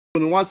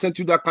21st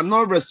century that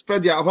cannot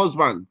respect their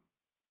husband.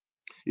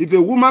 If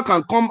a woman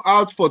can come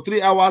out for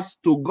 3 hours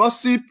to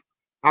gossip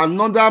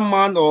another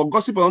man or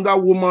gossip another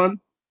woman,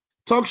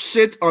 talk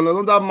shit on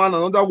another man,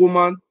 another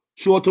woman,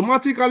 she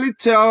automatically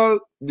tell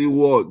the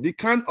world the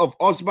kind of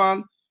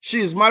husband she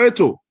is married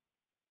to.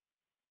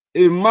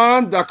 A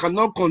man that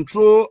cannot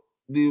control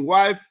the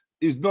wife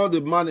is not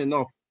the man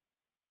enough.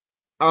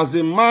 As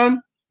a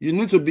man, you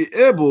need to be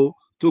able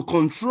to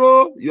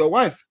control your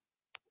wife.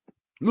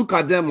 Look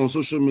at them on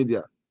social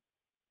media.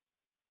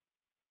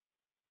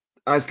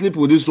 I sleep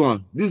with this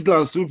one. This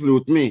one sleep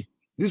with me.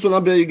 This one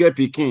not be get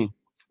picking.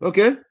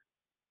 Okay?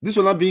 This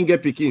will not be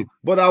get picking.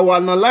 But I will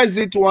analyze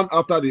it one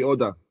after the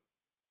other.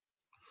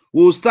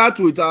 We'll start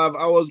with, I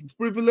was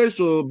privileged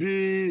to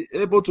be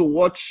able to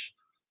watch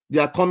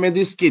their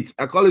comedy skit.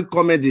 I call it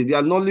comedy. They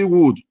are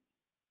Nollywood.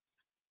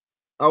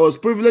 I was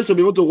privileged to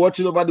be able to watch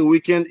it over the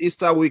weekend,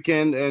 Easter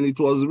weekend, and it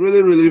was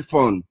really, really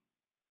fun,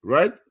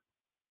 right?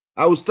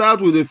 I will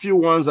start with a few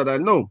ones that I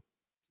know.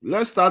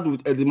 Let's start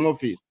with Eddie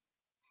Murphy.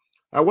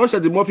 I watched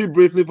Eddie Murphy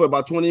briefly for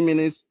about 20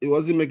 minutes. It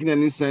wasn't making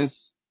any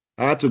sense.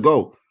 I had to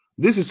go.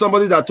 This is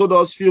somebody that told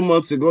us a few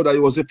months ago that he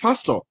was a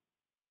pastor.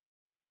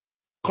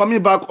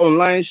 Coming back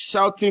online,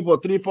 shouting for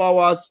 3-4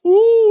 hours.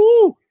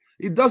 Ooh,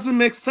 it doesn't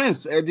make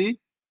sense, Eddie.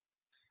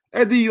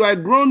 Eddie, you are a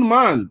grown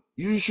man.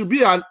 You should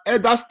be an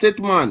elder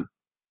statesman.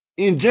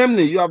 In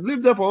Germany, you have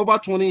lived there for over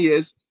 20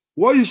 years.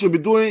 What you should be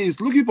doing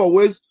is looking for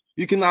ways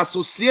you can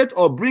associate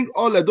or bring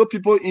all Edo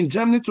people in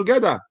Germany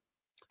together.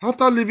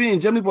 After living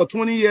in Germany for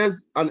 20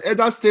 years, an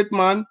elder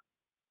statesman,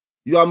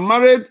 you are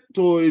married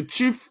to a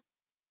chief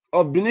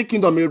of Benin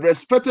Kingdom, a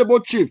respectable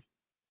chief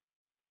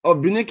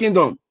of Benin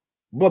Kingdom,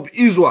 Bob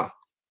Izwa.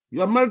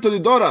 You are married to the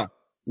daughter.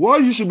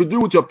 What you should be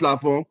doing with your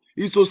platform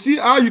is to see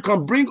how you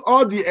can bring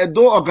all the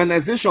Edo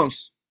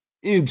organizations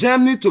in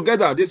Germany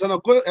together. There's an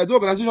Edo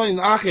organization in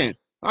Aachen,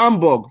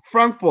 Hamburg,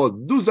 Frankfurt,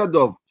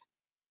 Düsseldorf,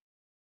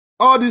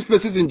 all these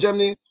places in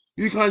Germany.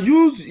 You can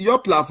use your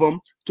platform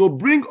to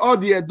bring all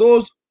the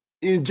Edos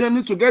in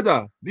Germany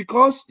together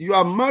because you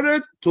are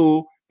married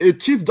to a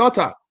chief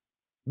daughter.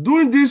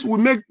 Doing this will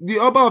make the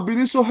Oba of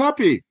Benin so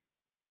happy.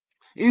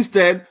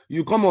 Instead,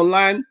 you come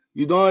online,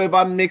 you don't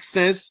ever make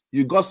sense,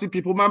 you gossip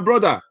people. My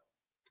brother,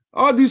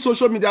 all this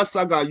social media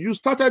saga, you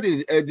started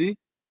it, Eddie.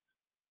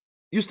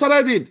 You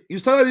started it. You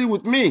started it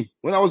with me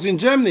when I was in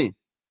Germany.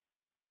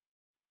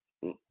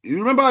 You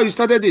remember how you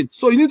started it?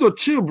 So you need to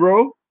chill,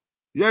 bro.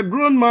 You're a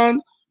grown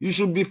man. You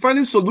should be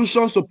finding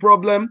solutions to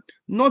problems,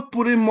 not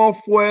putting more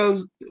fire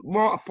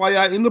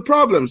in the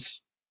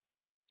problems.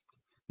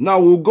 Now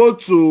we'll go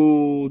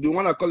to the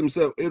one that called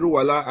himself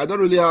Eruwala. I don't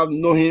really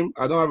know him.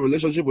 I don't have a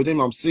relationship with him.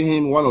 I'm seeing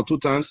him 1 or 2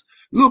 times.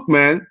 Look,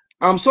 man,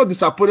 I'm so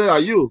disappointed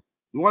at you.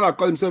 The one that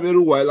called himself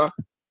Eruwala.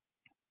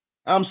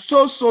 I'm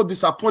so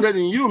disappointed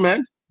in you,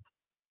 man.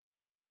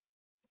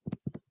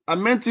 I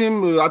met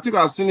him. I think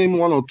I've seen him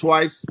 1 or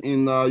twice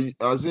in.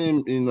 I've seen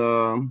him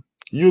in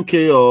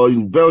UK or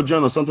in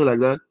Belgium or something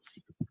like that.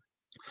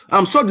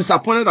 I'm so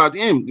disappointed at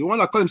him. The one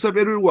that called himself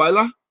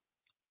Eruwala.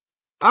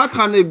 How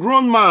can a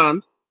grown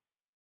man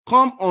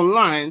come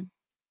online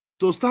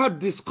to start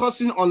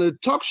discussing on a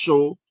talk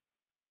show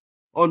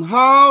on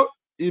how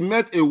he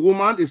met a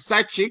woman, a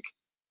side chick,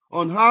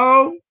 on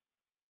how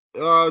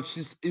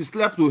he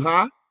slept with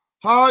her,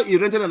 how he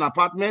rented an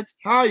apartment,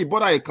 how he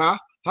bought her a car,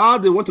 how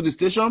they went to the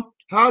station,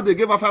 how they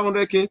gave her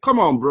 500K. Come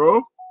on,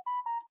 bro.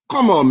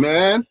 Come on,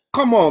 man.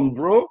 Come on,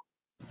 bro.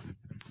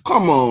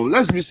 Come on.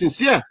 Let's be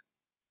sincere.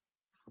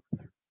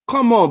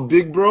 Come on,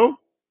 big bro.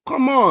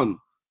 Come on.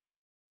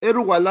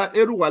 Eruwala.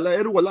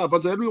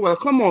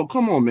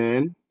 Come on,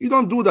 man. You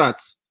don't do that.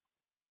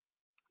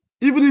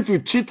 Even if you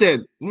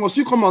cheated, must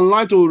you come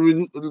online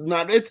to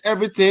narrate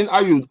everything,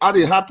 how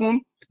it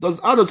happened?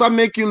 How does that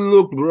make you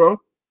look, bro?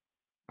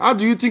 How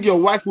do you think your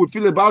wife would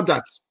feel about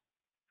that?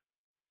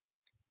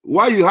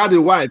 While you had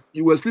a wife,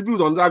 you were sleeping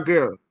with another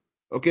girl.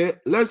 Okay,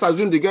 let's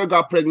assume the girl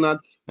got pregnant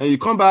and you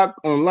come back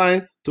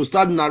online to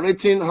start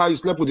narrating how you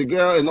slept with the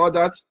girl and all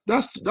that.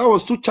 That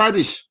was too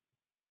childish.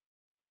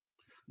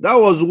 That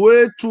was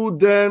way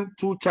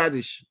too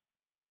childish.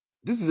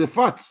 This is a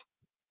fact.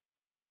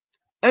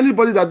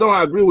 Anybody that don't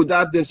agree with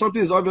that, then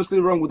something is obviously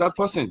wrong with that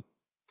person.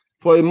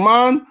 For a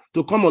man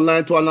to come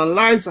online to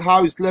analyze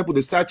how he slept with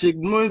a side chick,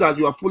 knowing that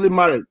you are fully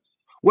married.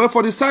 Well,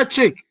 for the side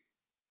chick,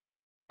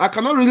 I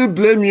cannot really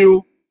blame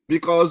you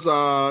because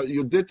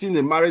you're dating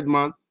a married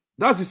man.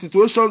 That's the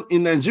situation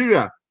in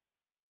Nigeria.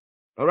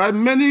 All right,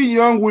 many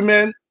young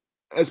women,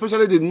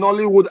 especially the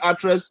Nollywood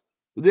actress,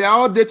 they are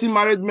all dating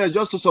married men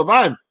just to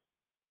survive.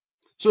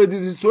 So it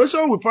is the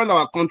situation we find in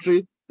our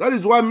country. That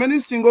is why many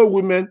single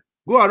women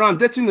go around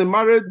dating a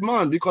married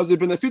man because they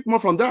benefit more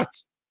from that.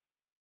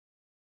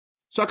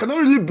 So I cannot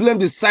really blame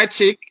the side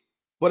chick,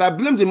 but I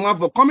blame the man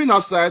for coming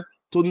outside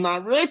to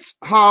narrate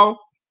how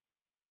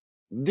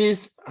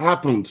this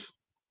happened.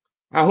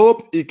 I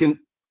hope he can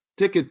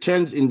take a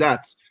change in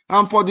that.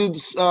 And for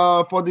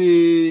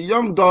the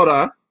young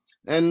daughter,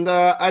 and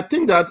I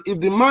think that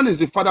if the man is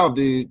the father of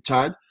the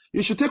child,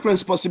 he should take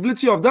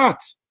responsibility of that.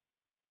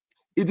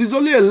 It is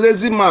only a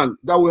lazy man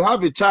that will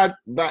have a child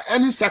by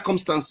any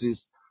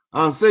circumstances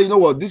and say, you know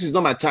what, this is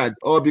not my child.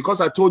 Or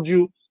because I told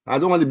you I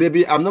don't want the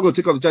baby, I'm not going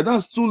to take care of the child.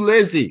 That's too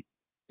lazy.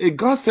 A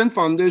God-sent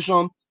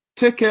foundation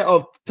take care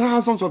of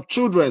thousands of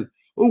children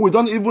who we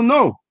don't even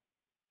know.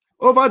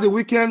 Over the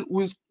weekend,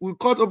 we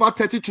caught over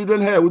 30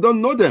 children here. We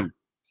don't know them.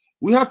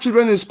 We have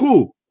children in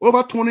school.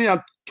 Over 20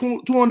 and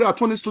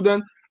 220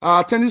 students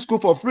are attending school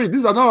for free.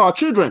 These are not our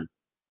children.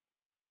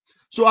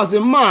 So as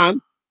a man,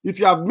 if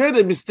you have made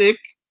a mistake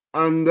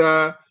and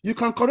you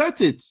can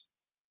correct it.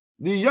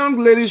 The young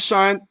lady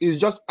Shine is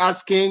just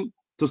asking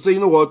to say, you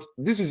know what,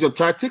 this is your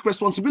child, take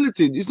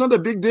responsibility. It's not a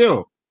big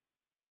deal.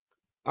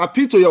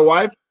 Appeal to your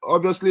wife.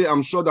 Obviously,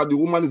 I'm sure that the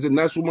woman is a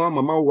nice woman,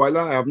 Mama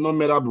Uwaila. I have not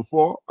met her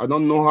before. I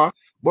don't know her.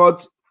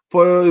 But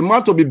for a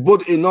man to be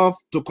bold enough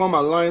to come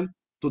online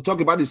to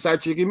talk about the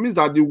side chick, it means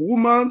that the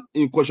woman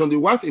in question, the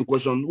wife in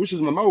question, which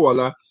is Mama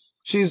Uwaila,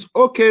 she's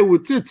okay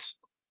with it.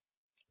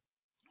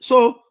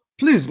 So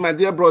please, my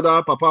dear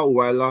brother, Papa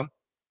Uwaila,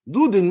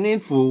 do the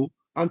needful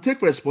and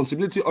take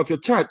responsibility of your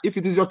child if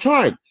it is your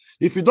child.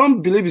 If you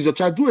don't believe it's your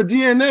child, do a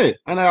DNA.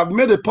 And I have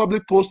made a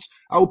public post.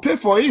 I will pay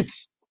for it.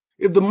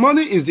 If the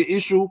money is the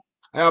issue,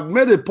 I have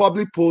made a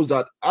public post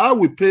that I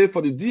will pay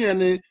for the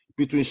DNA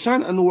between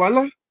Shine and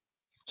Uwaila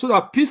so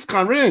that peace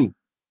can reign.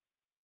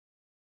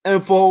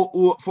 And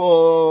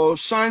for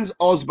Shine's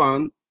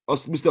husband,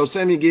 Mr.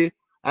 Osagie,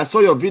 I saw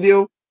your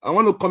video. I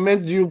want to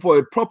commend you for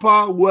a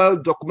proper,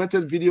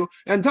 well-documented video.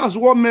 And that's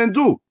what men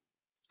do.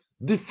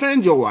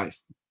 Defend your wife.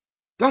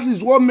 That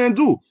is what men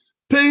do.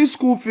 Paying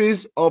school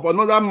fees of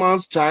another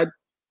man's child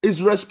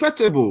is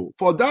respectable.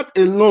 For that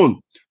alone,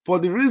 for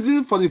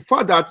the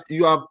fact that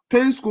you are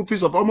paying school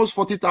fees of almost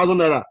 40,000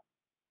 naira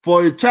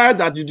for a child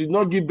that you did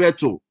not give birth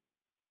to,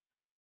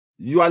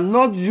 you are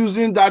not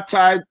using that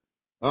child,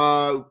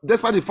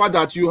 despite the fact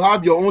that you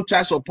have your own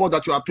child support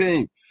that you are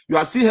paying. You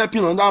are still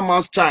helping another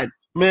man's child.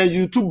 Man,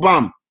 you too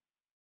bam.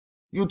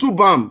 You too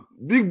bam.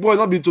 Big boy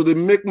not be to the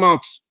make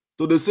mouths.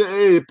 So they say,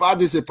 hey,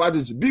 parties.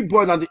 Big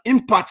boy and the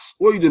impacts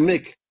what you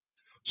make.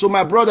 So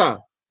my brother,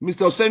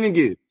 Mr.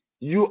 Osagie,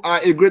 you are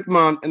a great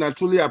man, and I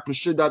truly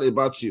appreciate that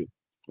about you.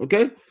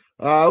 Okay?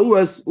 Who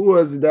else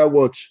did I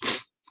watch?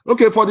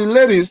 Okay, for the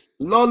ladies,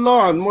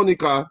 Lolo and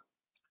Monica,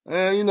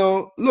 you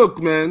know,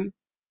 look, man,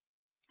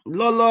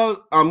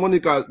 Lolo and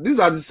Monica, these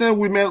are the same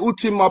women who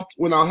team up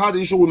when I had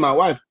issue with my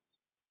wife.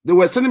 They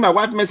were sending my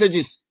wife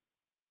messages.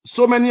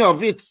 So many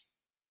of it.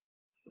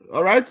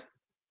 All right?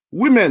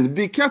 Women,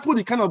 be careful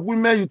the kind of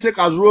women you take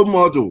as role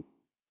model.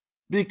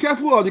 Be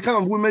careful of the kind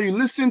of women you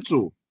listen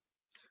to.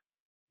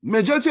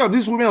 Majority of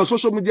these women on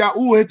social media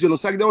who hate Dion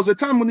Osagie. There was a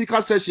time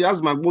Monica said she has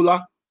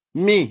Magbola,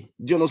 me,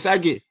 Dion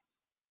Osagie.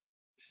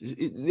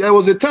 There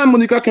was a time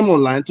Monica came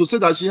online to say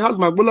that she has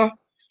Magbola.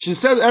 She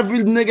said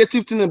every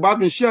negative thing about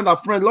me, she and her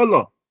friend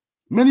Lolo.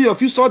 Many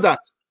of you saw that.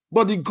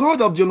 But the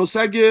God of Dion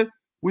Osagie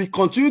will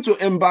continue to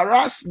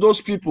embarrass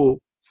those people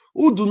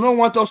who do not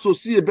want us to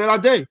see a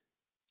better day.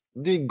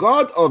 The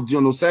God of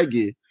Dion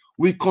Osagie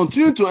will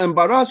continue to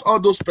embarrass all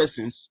those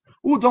persons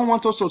who don't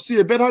want us to see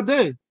a better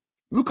day.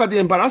 Look at the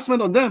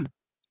embarrassment of them.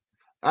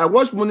 I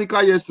watched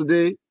Monica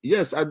yesterday.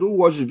 Yes, I do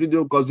watch the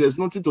video because there's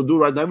nothing to do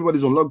right now.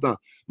 Everybody's on lockdown.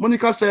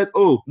 Monica said,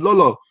 oh,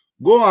 Lolo,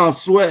 go and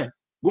swear.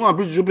 Go and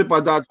bring your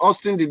paper that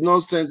Austin did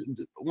not send.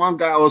 One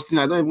guy, Austin,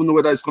 I don't even know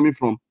where that is coming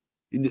from.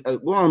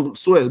 Go and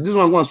swear. This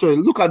one, go and swear.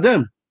 Look at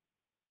them.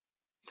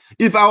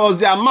 If I was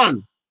their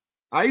man,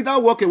 I either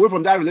walk away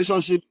from that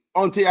relationship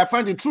until I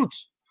find the truth.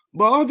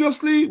 But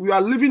obviously, we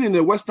are living in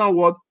a Western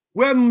world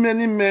where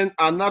many men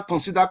are not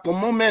considered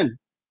common men.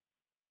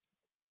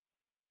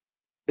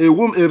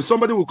 If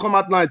somebody will come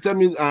out now and tell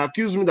me,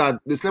 accuse me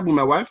that they slept with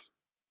my wife,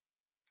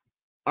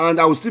 and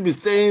I will still be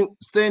staying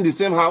in the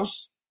same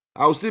house,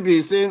 I will still be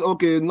saying,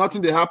 okay,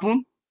 nothing did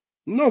happen.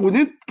 No, we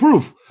need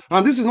proof.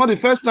 And this is not the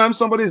first time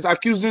somebody is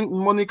accusing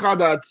Monica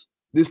that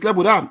they slept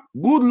with her.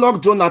 Good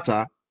Luck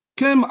Jonathan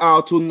came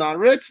out to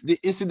narrate the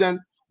incident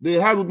they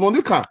had with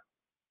Monica.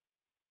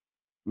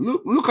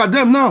 Look at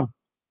them now.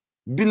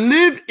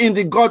 Believe in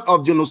the God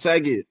of Dion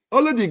Osagie.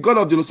 Only the God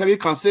of Dion Osagie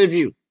can save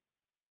you.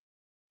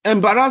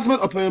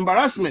 Embarrassment upon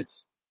embarrassment.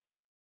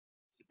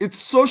 It's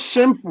so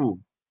shameful.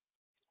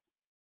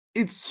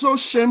 It's so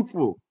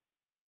shameful.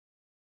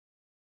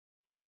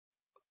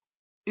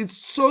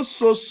 It's so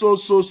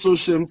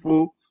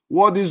shameful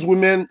what these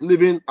women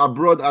living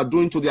abroad are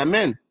doing to their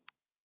men.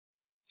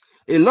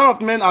 A lot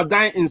of men are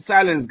dying in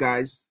silence,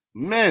 guys.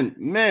 Men,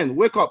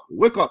 wake up.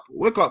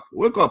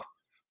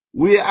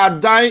 We are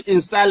dying in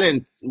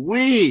silence.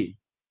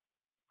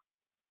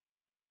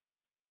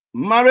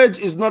 Marriage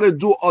is not a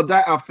do or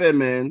die affair,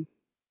 man.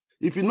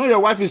 If you know your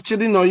wife is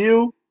cheating on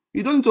you,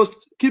 you don't need to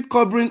keep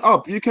covering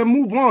up. You can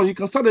move on. You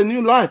can start a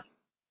new life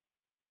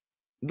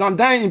than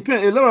dying in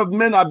pain. A lot of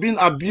men are being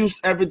abused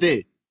every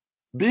day,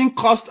 being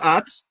cussed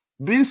at,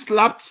 being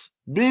slapped,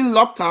 being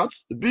locked out,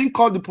 being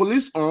called the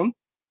police on.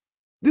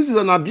 This is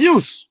an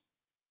abuse.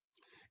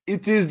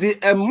 It is the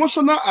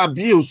emotional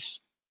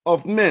abuse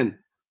of men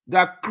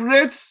that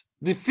creates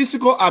the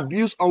physical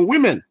abuse on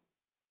women.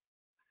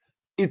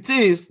 It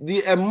is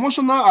the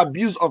emotional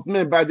abuse of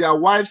men by their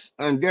wives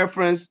and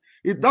girlfriends.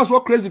 That's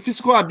what creates the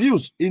physical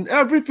abuse. In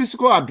every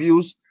physical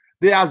abuse,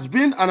 there has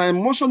been an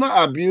emotional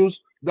abuse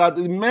that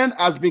the man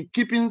has been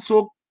keeping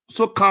so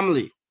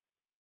calmly.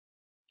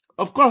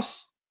 Of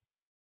course,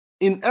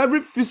 in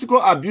every physical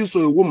abuse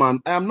to a woman,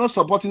 I am not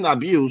supporting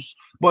abuse,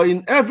 but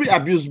in every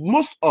abuse,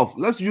 let's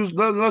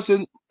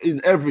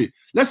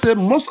say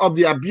most of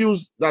the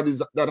abuse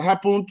that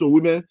happened to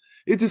women,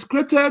 it is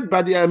created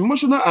by the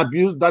emotional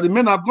abuse that the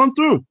men have gone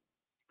through.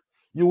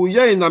 You will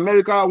hear in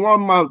America,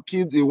 one man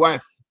killed a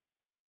wife.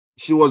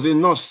 She was a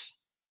nurse.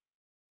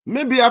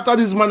 Maybe after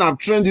this man have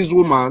trained this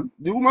woman,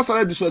 the woman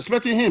started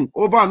disrespecting him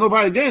over and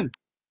over again.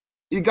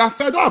 He got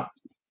fed up.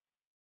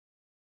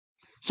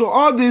 So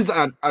all these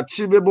are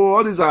achievable,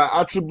 all these are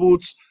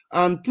attributes.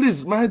 And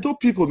please, my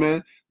adult people,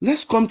 man,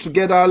 let's come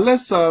together.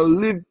 Let's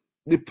leave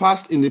the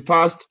past in the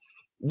past.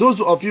 Those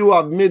of you who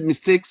have made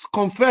mistakes,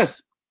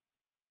 confess.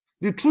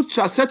 The truth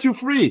shall set you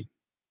free.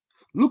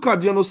 Look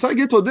at the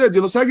osagie today,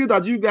 the osagie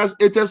that you guys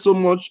hated so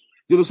much,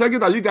 the osagie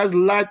that you guys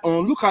lied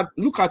on.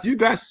 Look at you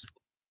guys.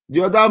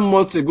 The other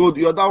month ago,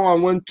 the other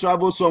one went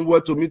travel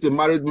somewhere to meet a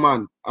married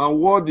man and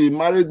wore the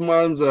married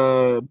man's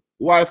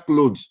wife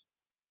clothes.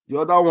 The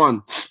other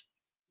one,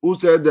 who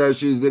said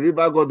she's the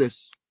river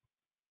goddess.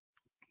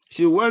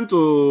 She went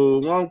to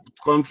one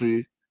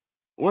country,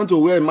 went to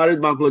wear a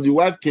married man clothes. The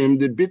wife came,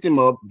 they beat him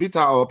up, beat her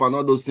up, and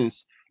all those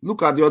things.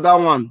 Look at the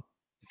other one.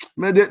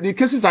 Man, the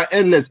cases are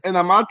endless, and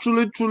I'm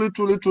actually, truly,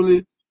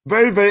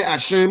 very, very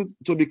ashamed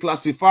to be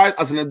classified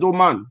as an adult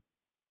man.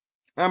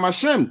 I'm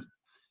ashamed.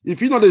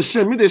 If you're not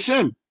ashamed, me the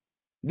shame.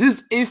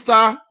 This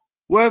Easter,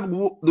 where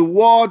the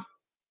world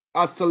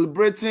are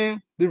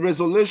celebrating the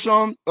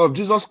resurrection of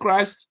Jesus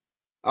Christ,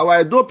 our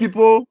adult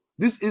people,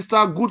 this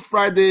Easter, Good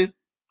Friday,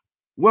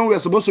 when we're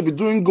supposed to be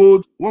doing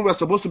good, when we're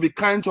supposed to be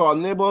kind to our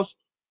neighbors,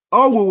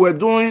 all we were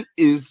doing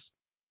is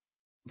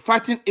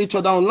fighting each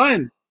other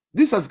online.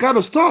 This has got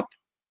to stop.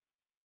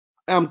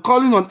 I'm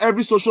calling on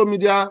every social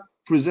media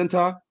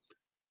presenter,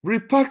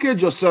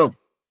 repackage yourself.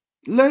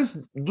 Let's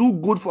do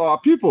good for our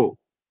people.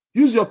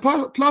 Use your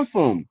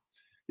platform.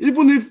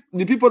 Even if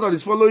the people that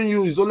is following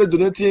you is only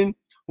donating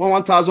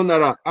 1,000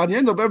 naira, at the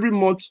end of every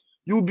month,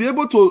 you'll be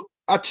able to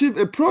achieve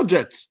a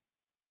project.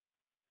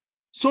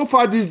 So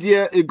far this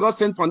year, a God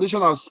Sent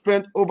Foundation has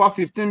spent over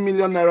 15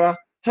 million naira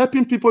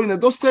helping people in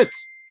Edo State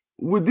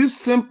with this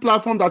same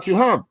platform that you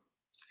have.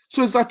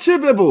 So it's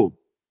achievable.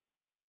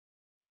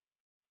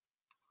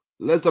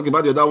 Let's talk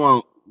about the other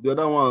one. The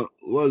other one,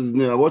 what's his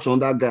name? I watch on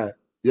that guy.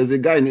 There's a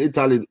guy in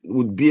Italy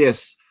with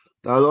BS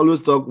that always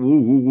talk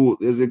woo woo woo.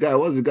 There's a guy,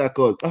 what's the guy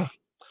called? I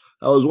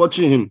was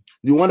watching him.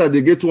 The one that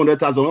they gave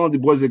 200,000, one of the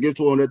boys they gave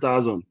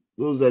 200,000.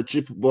 Those are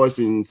cheap boys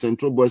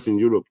Central boys in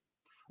Europe.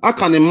 How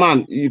can a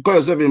man, you call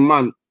yourself a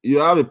man, you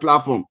have a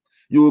platform,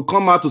 you will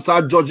come out to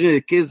start judging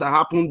a case that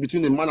happened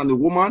between a man and a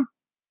woman?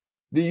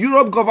 The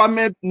Europe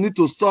government need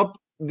to stop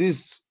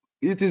this.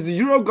 It is the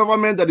Europe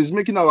government that is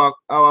making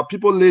our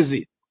people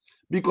lazy,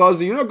 because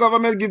the Europe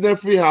government give them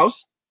free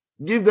house,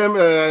 give them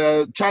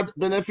child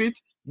benefit,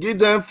 give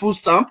them food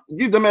stamp,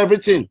 give them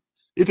everything.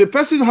 If a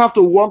person have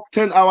to work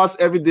 10 hours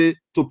every day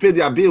to pay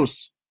their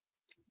bills,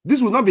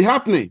 this will not be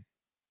happening.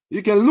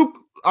 You can look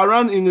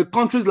around in the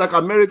countries like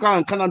America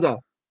and Canada,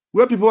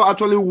 where people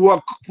actually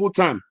work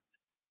full-time.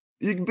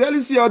 You can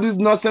barely see all this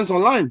nonsense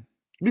online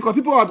because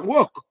people are at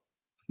work.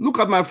 Look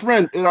at my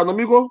friend,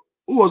 Enomaosiagbon,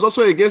 who was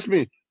also against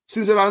me.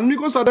 Since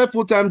Enomaosiagbon started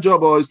full-time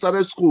job or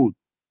started school,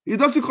 he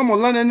doesn't come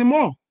online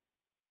anymore.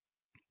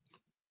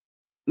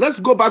 Let's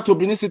go back to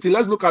Benin City.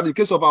 Let's look at the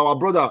case of our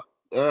brother,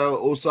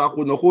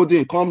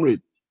 Osagie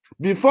comrade.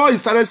 Before he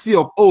started C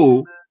of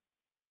O,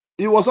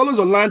 he was always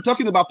online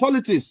talking about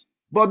politics.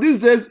 But these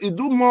days, he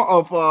do more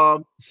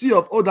of C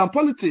of O than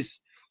politics.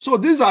 So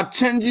these are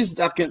changes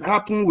that can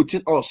happen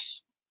within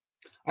us.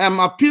 I am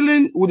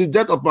appealing with the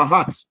depth of my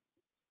heart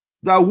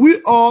that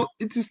we all,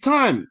 it is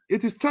time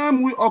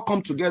we all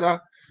come together.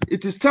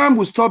 It is time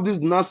we stop this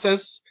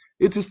nonsense.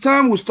 It is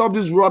time we stop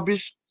this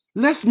rubbish.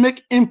 Let's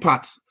make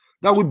impact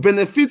that will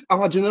benefit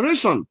our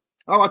generation.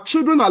 Our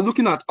children are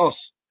looking at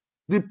us.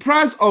 The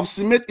price of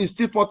cement is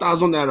still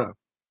 4,000 naira.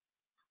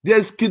 There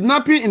is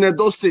kidnapping in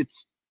Edo State.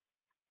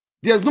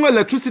 There's no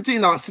electricity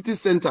in our city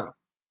center.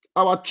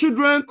 Our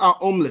children are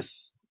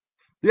homeless.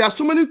 There are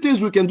so many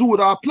things we can do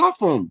with our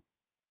platform.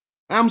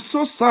 I am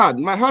so sad.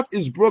 My heart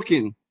is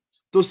broken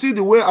to see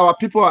the way our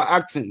people are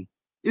acting.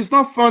 It's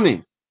not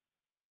funny.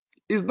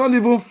 It's not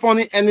even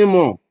funny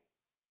anymore.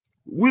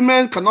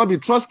 Women cannot be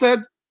trusted.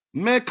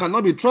 Men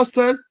cannot be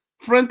trusted.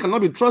 Friends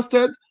cannot be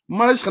trusted.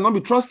 Marriage cannot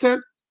be trusted.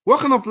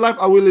 What kind of life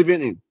are we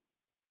living in?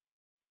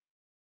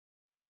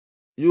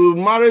 You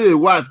marry a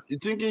wife, you're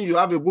thinking you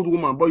have a good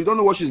woman, but you don't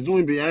know what she's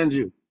doing behind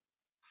you.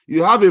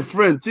 You have a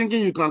friend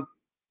thinking you can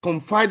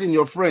confide in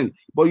your friend,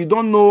 but you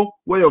don't know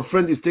where your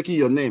friend is taking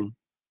your name.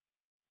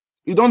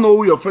 You don't know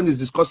who your friend is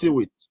discussing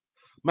with.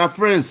 My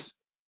friends,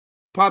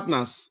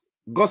 partners,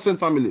 God Sent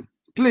family,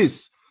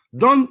 please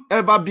don't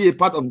ever be a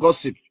part of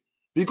gossip,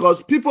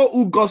 because people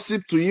who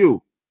gossip to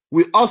you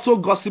will also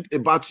gossip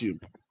about you.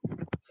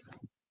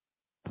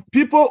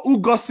 People who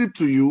gossip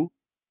to you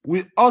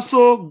will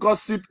also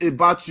gossip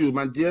about you,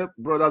 my dear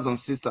brothers and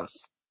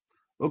sisters.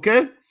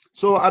 Okay?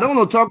 So I don't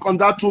want to talk on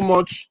that too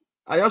much.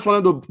 I just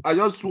want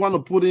to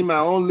put in my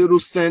own little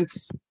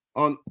sense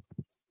on,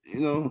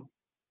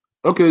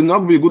 okay, not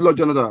be good luck,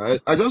 Jonathan.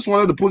 I just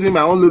wanted to put in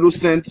my own little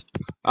sense.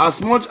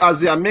 As much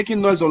as they are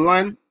making noise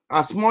online,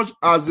 as much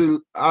as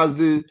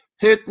they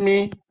hate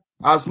me,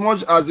 as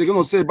much as they're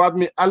going to say about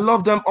me, I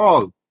love them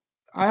all.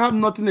 I have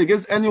nothing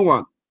against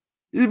anyone.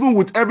 Even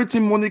with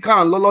everything Monica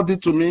and Lolo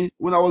did to me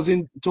when I was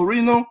in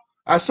Torino,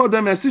 I saw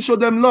them and still showed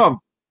them love.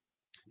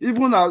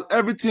 Even as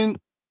everything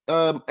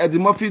Eddie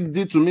Murphy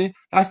did to me,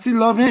 I still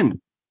love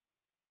him.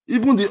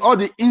 Even all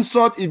the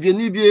insult,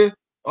 Ivie,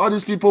 all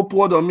these people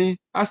poured on me,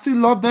 I still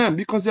love them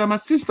because they are my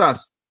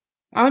sisters.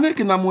 They are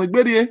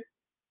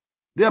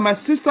my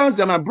sisters,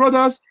 they are my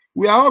brothers.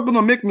 We are all going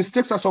to make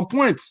mistakes at some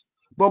point.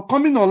 But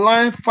coming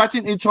online,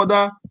 fighting each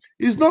other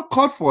is not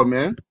called for,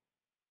 man.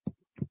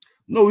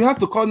 No, we have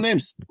to call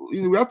names.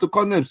 We have to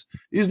call names.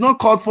 It's not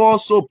called for.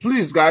 So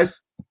please,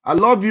 guys, I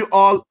love you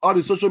all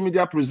the social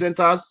media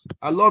presenters.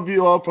 I love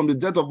you all from the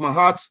depth of my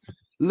heart.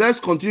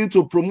 Let's continue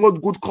to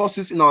promote good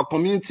causes in our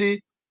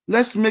community.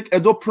 Let's make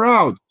Edo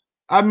proud.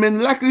 I may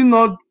likely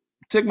not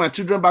take my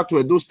children back to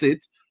Edo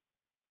State,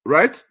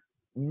 right?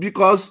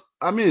 Because,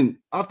 I mean,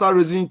 after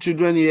raising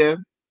children here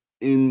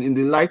in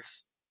the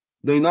lights,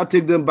 then you not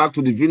take them back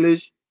to the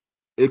village,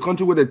 a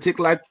country where they take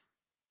lights,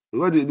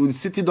 where the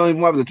city don't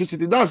even have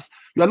electricity.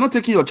 You are not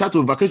taking your child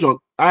to vacation.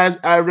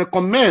 I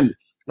recommend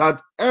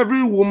that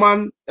every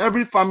woman,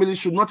 every family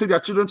should not take their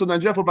children to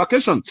Nigeria for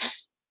vacation,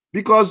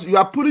 because you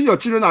are putting your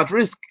children at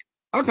risk.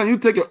 How can you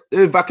take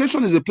a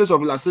vacation? Is a place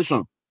of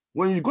relaxation.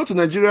 When you go to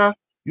Nigeria,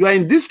 you are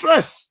in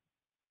distress.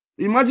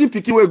 Imagine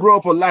picking where you grow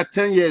up for like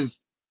 10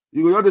 years.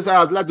 You go decide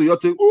I'd like to your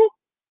thing. Oh,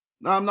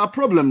 now I'm not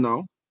problem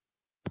now.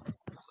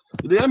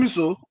 They hear me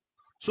so?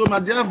 So my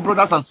dear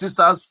brothers and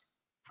sisters,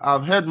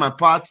 I've heard my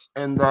part,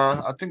 and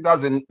I think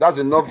that's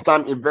enough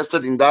time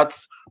invested in that.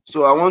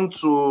 So I want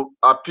to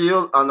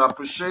appeal and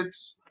appreciate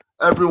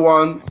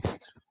everyone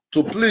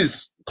to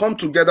please come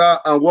together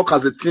and work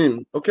as a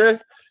team. Okay?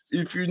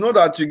 If you know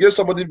that you get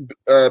somebody,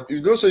 if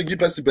you don't say you give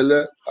person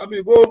belle, I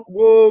mean,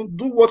 go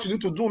do what you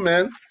need to do,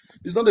 man.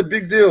 It's not a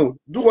big deal.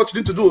 Do what you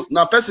need to do.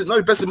 Now, not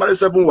a person married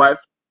 7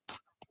 wives.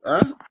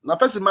 Now,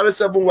 person married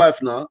 7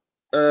 wives now.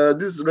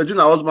 This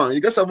Regina husband,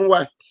 he gets 7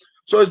 wives.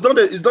 So it's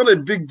not a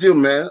big deal,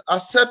 man.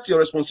 Accept your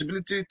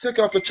responsibility. Take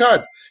care of your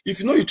child. If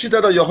you know you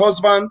cheated on your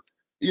husband,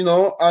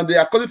 and they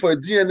are calling for a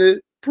DNA,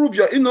 prove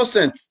you're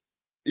innocent.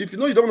 If you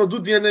know you don't want to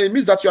do DNA, it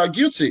means that you are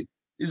guilty.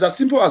 It's as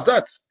simple as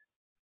that.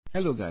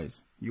 Hello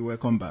guys, you're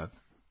welcome back.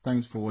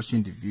 Thanks for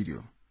watching the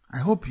video. I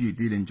hope you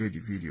did enjoy the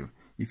video.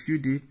 If you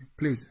did,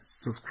 please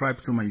subscribe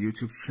to my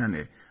YouTube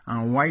channel.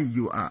 And while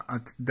you are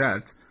at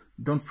that,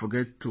 don't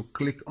forget to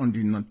click on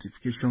the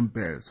notification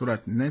bell so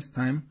that next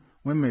time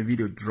when my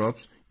video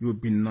drops, you will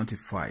be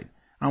notified.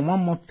 And one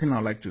more thing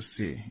I'd like to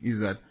say is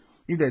that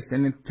if there's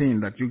anything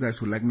that you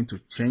guys would like me to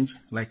change,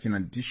 like an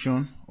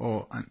addition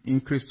or an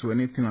increase to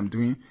anything I'm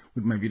doing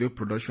with my video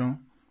production,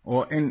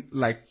 or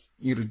like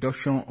a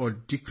reduction or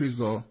decrease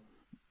or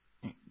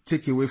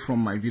take away from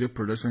my video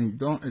production,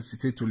 don't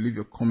hesitate to leave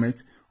your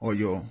comment or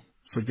your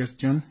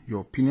suggestion,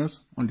 your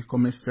opinions on the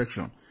comment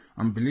section.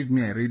 And believe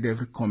me, I read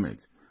every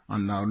comment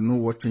and I'll know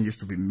what changes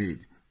to be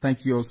made.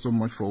 Thank you all so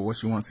much for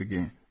watching once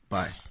again.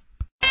 Bye.